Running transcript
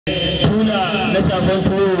shafan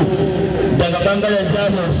tuwo daga bangaren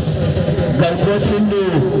jamus garkuwar Cindi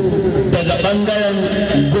daga bangaren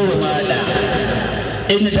gurmada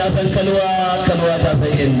inda ta san kalwa kalwa ta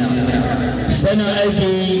san inna sanin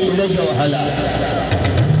aiki rage wahala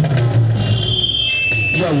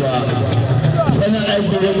yawa sanin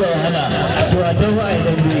aiki rage wahala to a taho a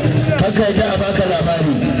idan ne haka ya a baka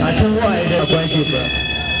labari a taho a idan kwashe ba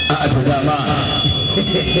a to dama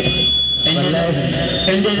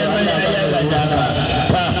inda da bane aya ga dama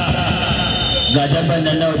ga dabban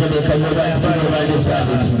nan nawa ta bai kallo ba cikin ruwa da shi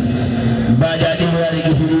abinci ba daɗi ruwa da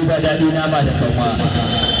gishiri ba daɗi nama da kanwa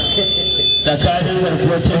tsakanin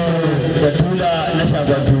garkuwacin da tula na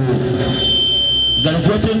shagon tuwo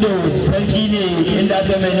garkuwacin da sarki ne inda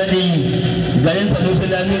aka mai naɗi garin sanusi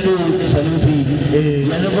lamido sanusi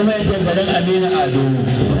yanzu kuma ya ce garin aminu ado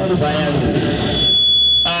bayan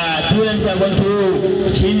a tulan shagon tuwo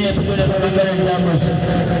shi ne fito da bangaren jamus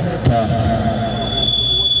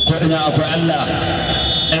ko ina akwai Allah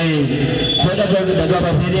ko da gaba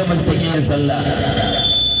sai dai mun take yin sallah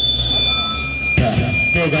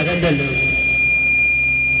to ga dandan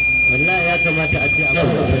wallahi ya kamata a ce a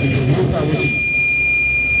fara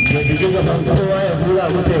da jiji gaban kowa ya hura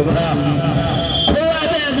musu ya ba kowa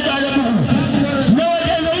ta yanzu da bugu na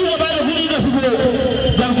wajen zai gaba da kuɗi da shigo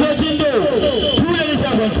garkocin do tula na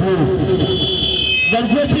shagon tuwo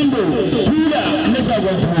garkocin do tula na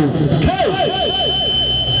shagon tuwo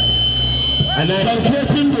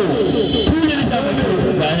garkuwacin do tuni da shagon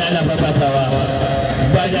tuwo ba ana fafatawa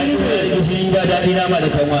ba daɗi ba da gishiri ba daɗi nama da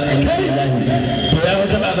kanwa a yi lahi to ya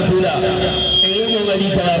wata ba ka tula in yi ƙoƙari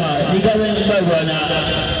karama ni ka zan ba ruwana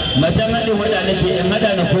masan haɗin waɗa nake in haɗa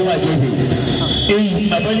na koma gefe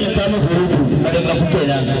abin ya kama furutu a daga kuke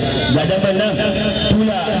nan ga daban nan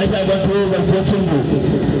tula na shagon tuwo garkuwacin do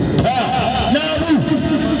na abu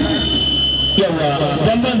yawa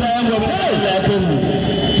dan ban sayan gobe da Allah ya kai mu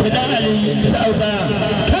sai dan Ali sa'auta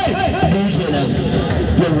kai din kenan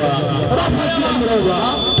yawa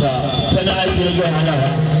ta sana aiki ne ga hana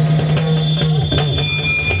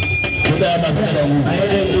ko da ba ka da mu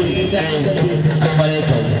ai sai da kwarai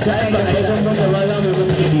kai sai ba kai san ban da ba za mu yi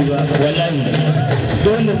musu kidi ba wallahi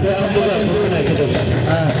dole sai an buga ko na kidan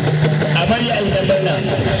a bari ai dan banna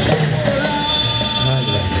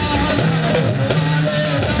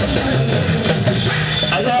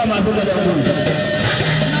masu ga dangu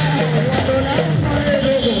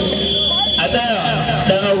a tsaya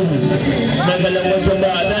dan auku daga lambacin ba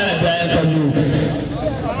a tsaya bayan kallo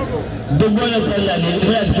duk wani sallah ne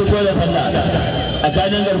muna cikin wani sallah a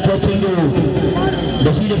kanin garkocin doro da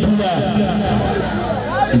shi da tula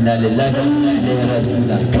inna lillahi wa inna ilaihi raji'un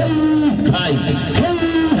kai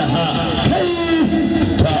ha kai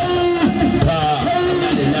ta inna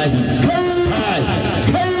lillahi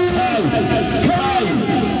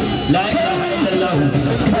la ilaha illallah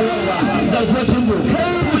kawawa garkocin do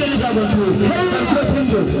kula da shagon do garkocin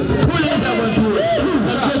do kula da shagon do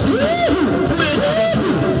garkocin do kula da shagon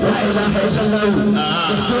do la ilaha illallah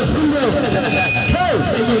garkocin do kai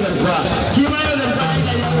sai ne garkuwa shi ma yau garkuwa ya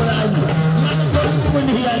ga yau da abu ya ga ko mun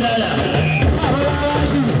hiya dala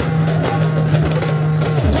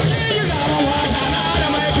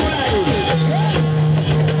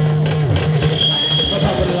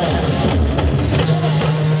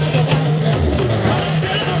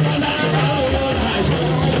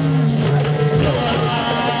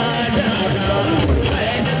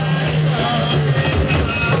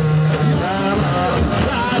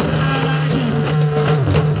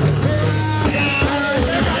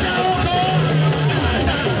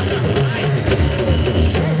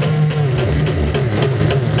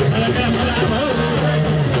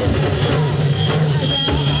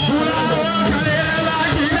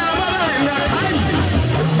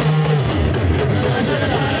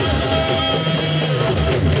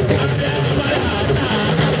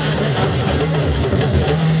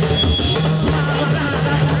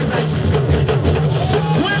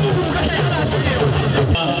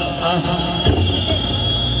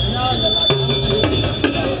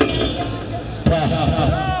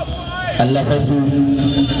Allah farko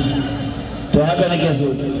to haka nake so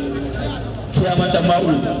ciyaman dan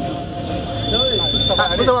ma'u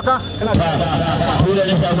tula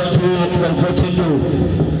na shagon tuwo garkocin do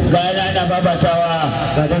ga yana ana babatawa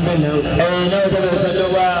ga dangan nan na wata bai kallo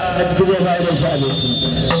ba na cikin zai bayar da shi abinci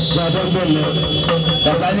ga dangan nan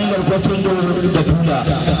tsakanin garkocin do da tula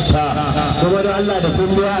kuma da Allah da sun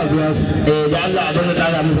biya a biya su da Allah a dinga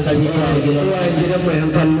kara musu ƙarfi iyayen gidan mai yan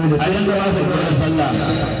kallo da a dinga ba su goyon sallah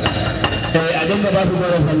a dinga ba su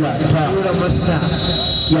goyon sallah tura masta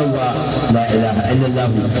yawa la ilaha illallah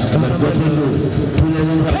garkocin do tula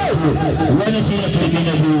na wani shi ne turbi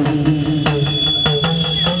na biyu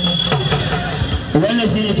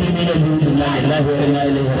wa inna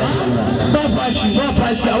ilaihi raji'un ba fashi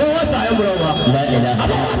amma wasa ya murawa la ilaha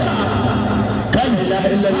illallah kan la ilaha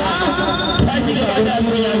illallah tashi gaba da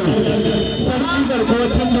duniya sarki garkuwan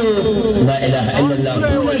Cindi la ilaha illallah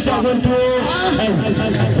tuwon shagonto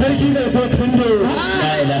sarki garkuwan Cindi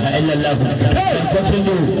la ilaha illallah garkuwan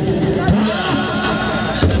Cindi Tula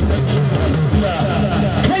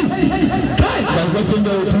garkuwan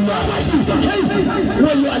Cindi Tula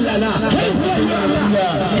wayo Allah na wayo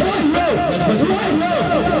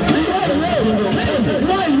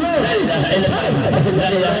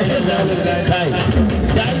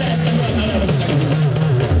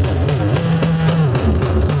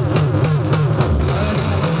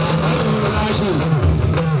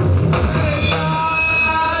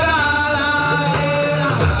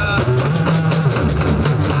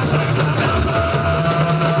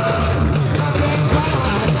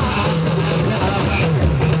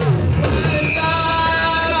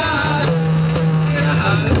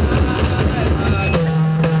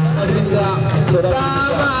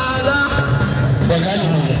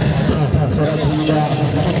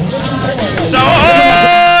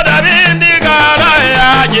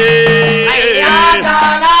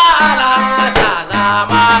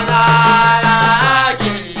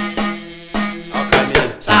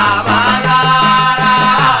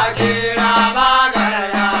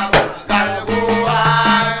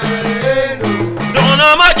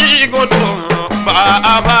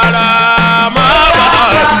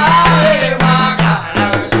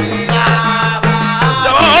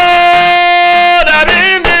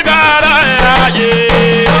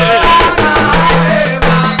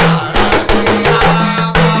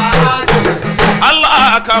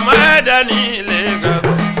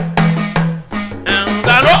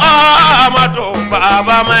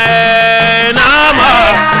Baba mai nama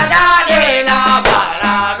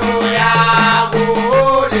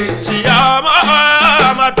Ciyama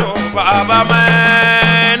mato baba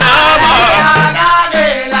mai nama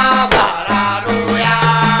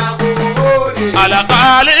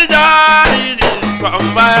Alakali jariri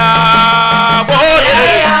kwambaya bode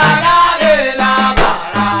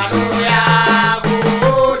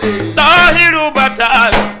Tahiru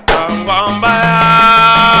batal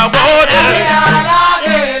kwambaya bode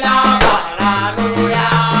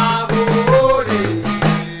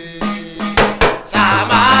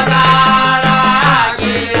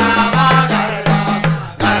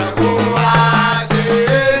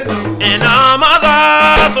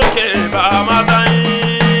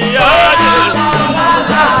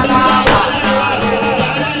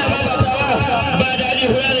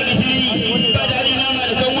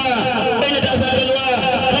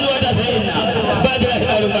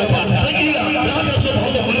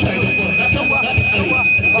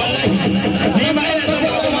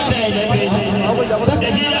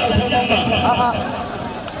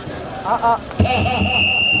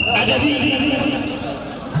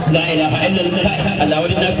لا إله إلا الله الله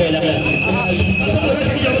ولنا كيلا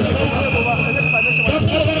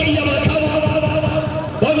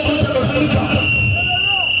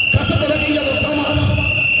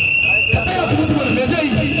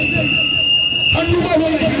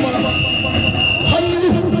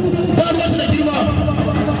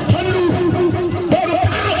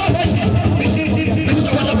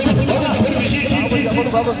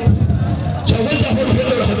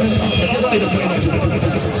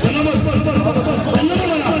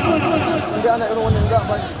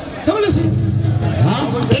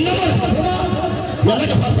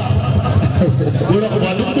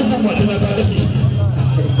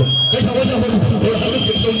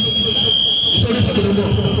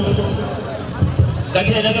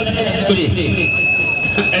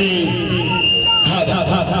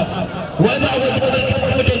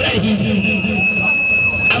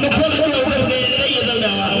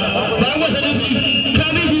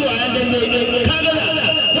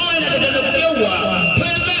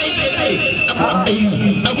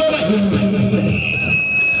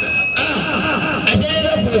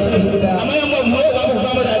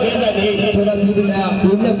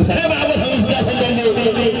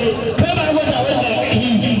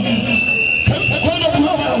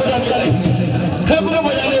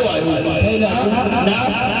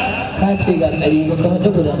ce ga ƙari ba kuma ta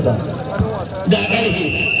gudan ba da ƙarfi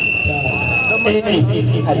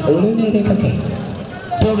a tsoro ne dai ka kai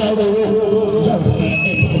to ga goro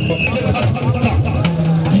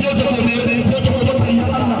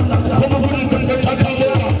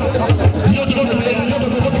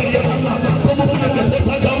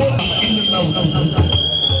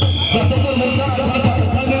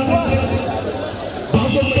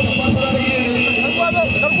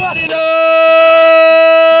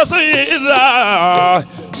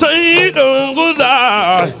sai dunguza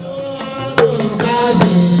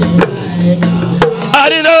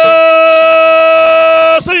arino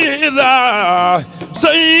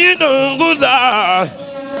sai dunguza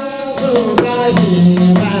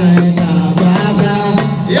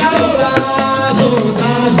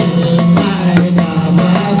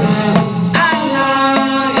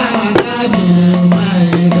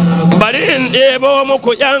bari in ɗebo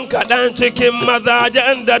muku ‘yan kaɗan cikin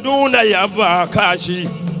mazajen da duna ya ba kashi.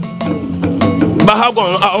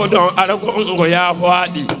 Bahagon audon argungu ya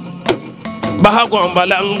faɗi, bahagon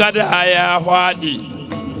balangada ya faɗi,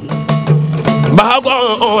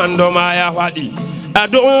 bahagon wando ma ya faɗi. A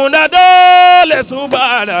duna dole su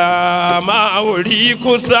bara ma'auri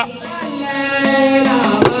kusa.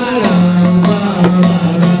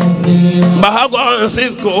 Bahagon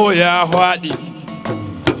Cisco ya faɗi,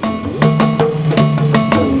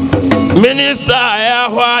 minista ya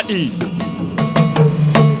faɗi,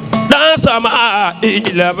 ɗan sama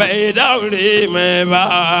ila bai daure mai ba.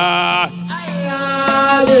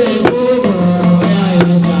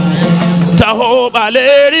 Taho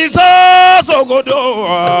baleri so gudu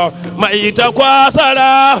mai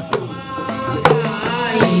takwasara,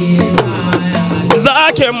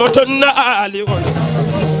 zake mutun na aliwan.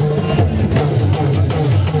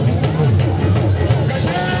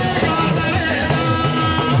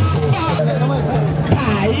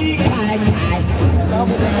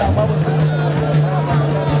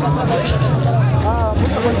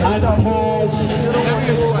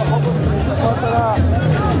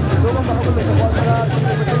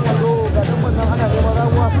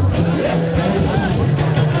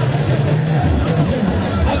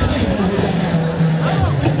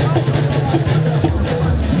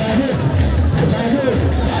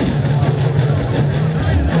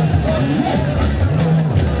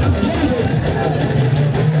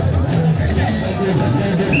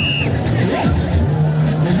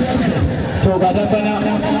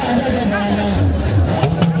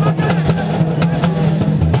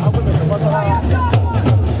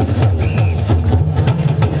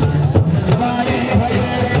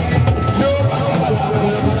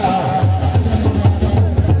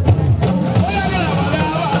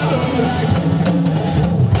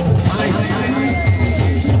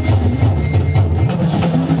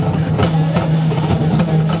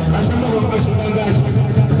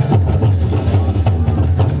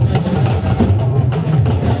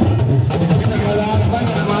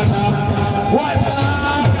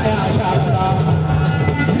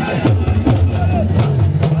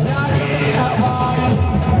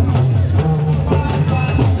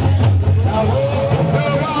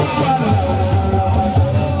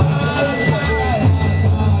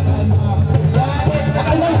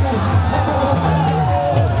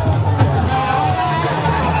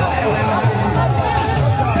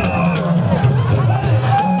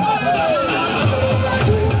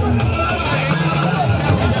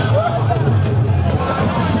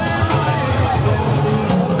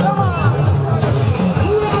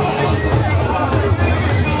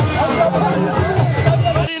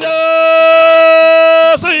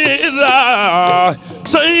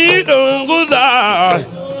 Sai dunguza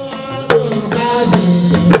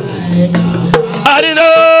arino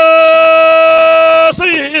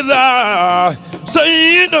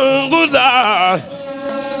sai dunguza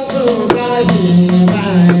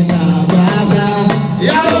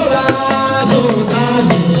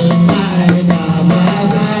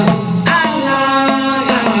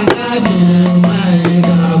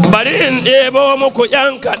bari in ɗebo muku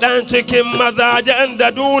 ‘yan kaɗan cikin mazajen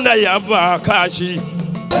da duna ya ba kashi.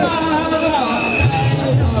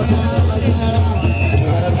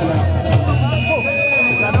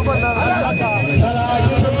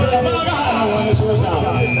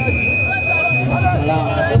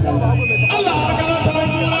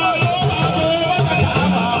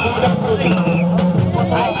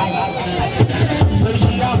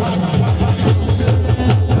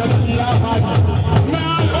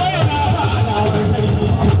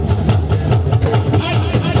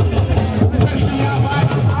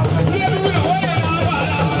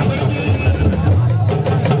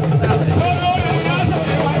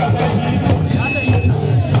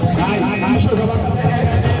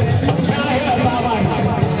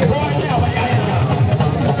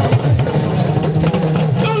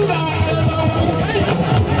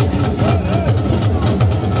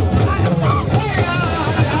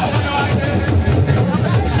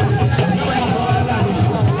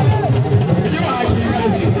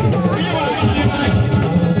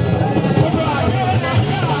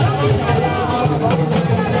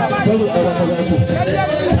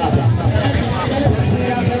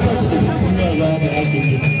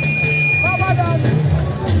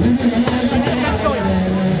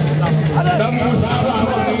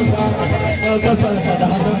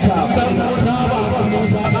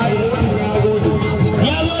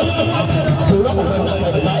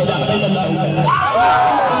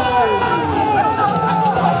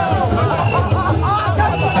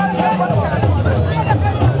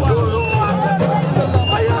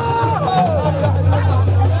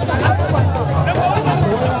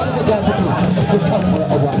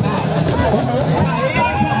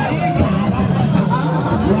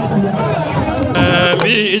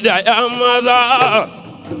 da yan maza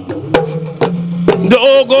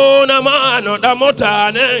dogo na mano da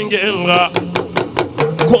mutanen ginga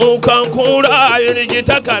kukan kura yirgi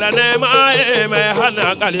takara ne mai hana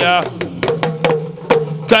kalya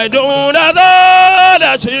kai duna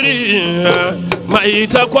da shiri mai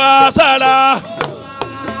takwasara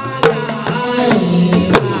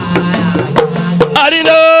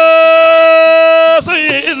arino sun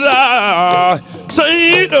iza sun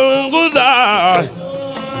yi dunguza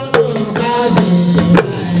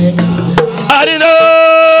arino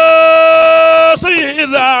sun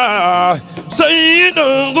iza sun yi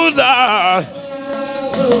dunguza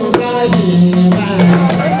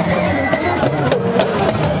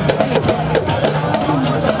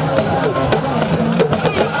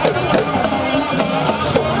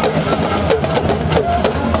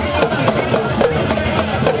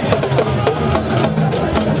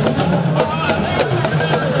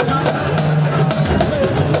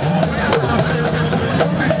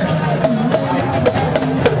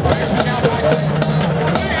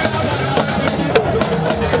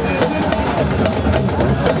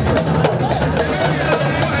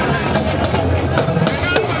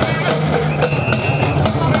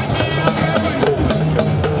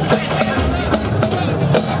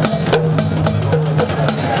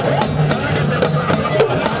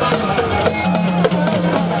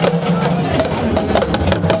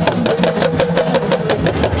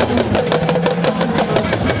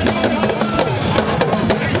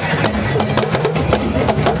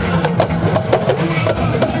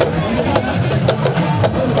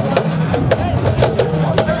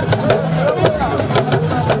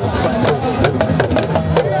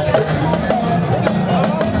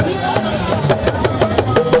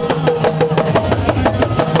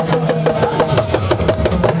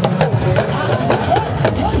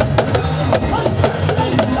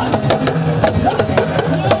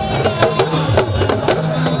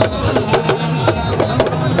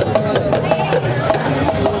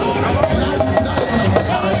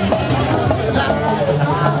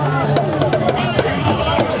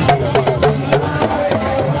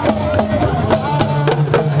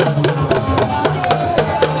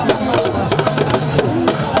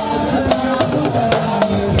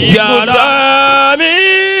Yakusa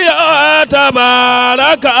ya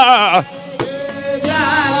tabaraka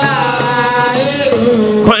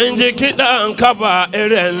kun ji kiɗan ka ba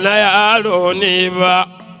irin na yaro ne ba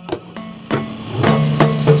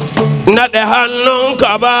naɗe hannun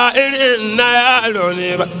ka ba irin na yaro ne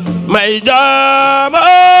ba mai jama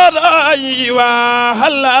da yi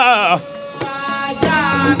wahala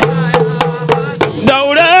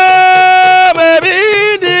daure mai bi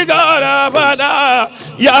diga da fada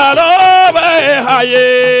yaro bai haye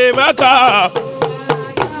maka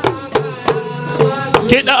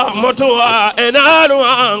kiɗa mutuwa ina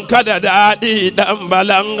ruwan ka da daɗi ɗan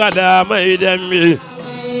balanga da mai dambe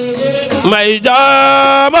mai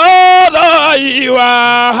jama da yi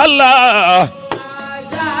wahala